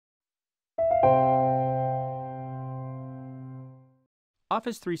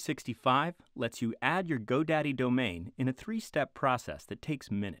Office 365 lets you add your GoDaddy domain in a three-step process that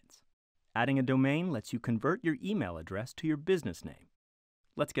takes minutes. Adding a domain lets you convert your email address to your business name.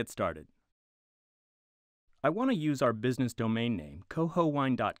 Let's get started. I want to use our business domain name,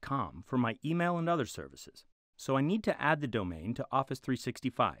 cohowine.com, for my email and other services, so I need to add the domain to Office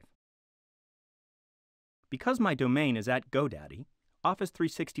 365. Because my domain is at GoDaddy, Office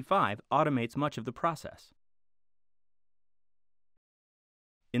 365 automates much of the process.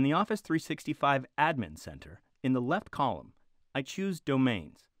 In the Office 365 Admin Center, in the left column, I choose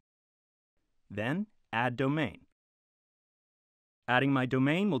Domains. Then, Add Domain. Adding my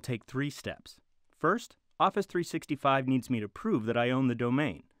domain will take 3 steps. First, Office 365 needs me to prove that I own the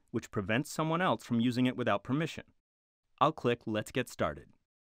domain, which prevents someone else from using it without permission. I'll click Let's Get Started.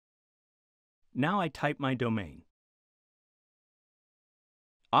 Now I type my domain.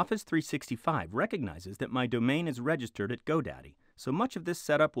 Office 365 recognizes that my domain is registered at GoDaddy, so much of this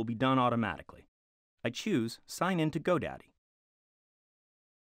setup will be done automatically. I choose Sign in to GoDaddy.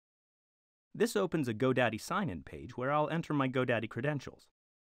 This opens a GoDaddy sign-in page where I'll enter my GoDaddy credentials.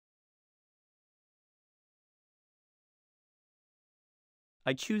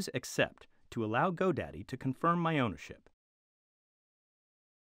 I choose Accept to allow GoDaddy to confirm my ownership.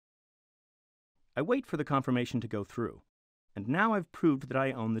 I wait for the confirmation to go through, and now I've proved that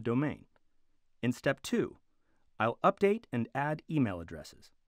I own the domain. In step 2, I'll update and add email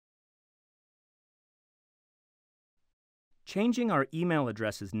addresses. Changing our email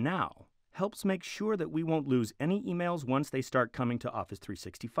addresses now helps make sure that we won't lose any emails once they start coming to Office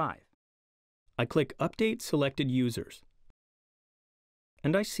 365. I click Update Selected Users,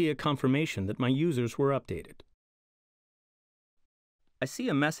 and I see a confirmation that my users were updated. I see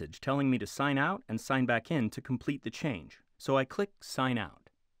a message telling me to sign out and sign back in to complete the change, so I click Sign Out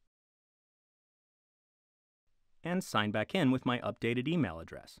and sign back in with my updated email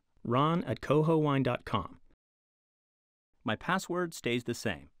address, ron@cohowine.com. My password stays the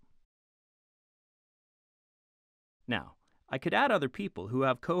same. Now, I could add other people who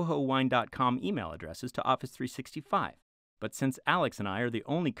have cohowine.com email addresses to Office 365, but since Alex and I are the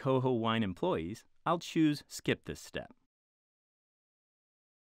only Coho Wine employees, I'll choose Skip this step.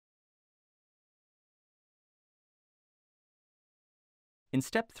 In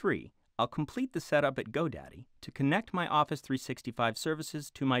step 3, I'll complete the setup at GoDaddy to connect my Office 365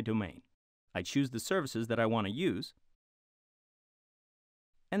 services to my domain. I choose the services that I want to use,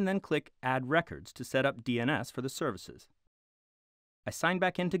 and then click Add Records to set up DNS for the services. I sign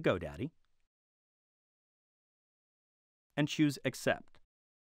back into GoDaddy and choose Accept.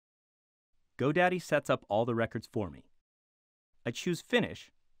 GoDaddy sets up all the records for me. I choose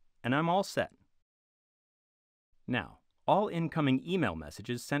Finish, and I'm all set. Now, all incoming email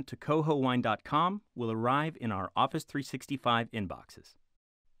messages sent to cohowine.com will arrive in our Office 365 inboxes.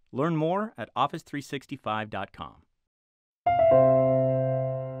 Learn more at office365.com.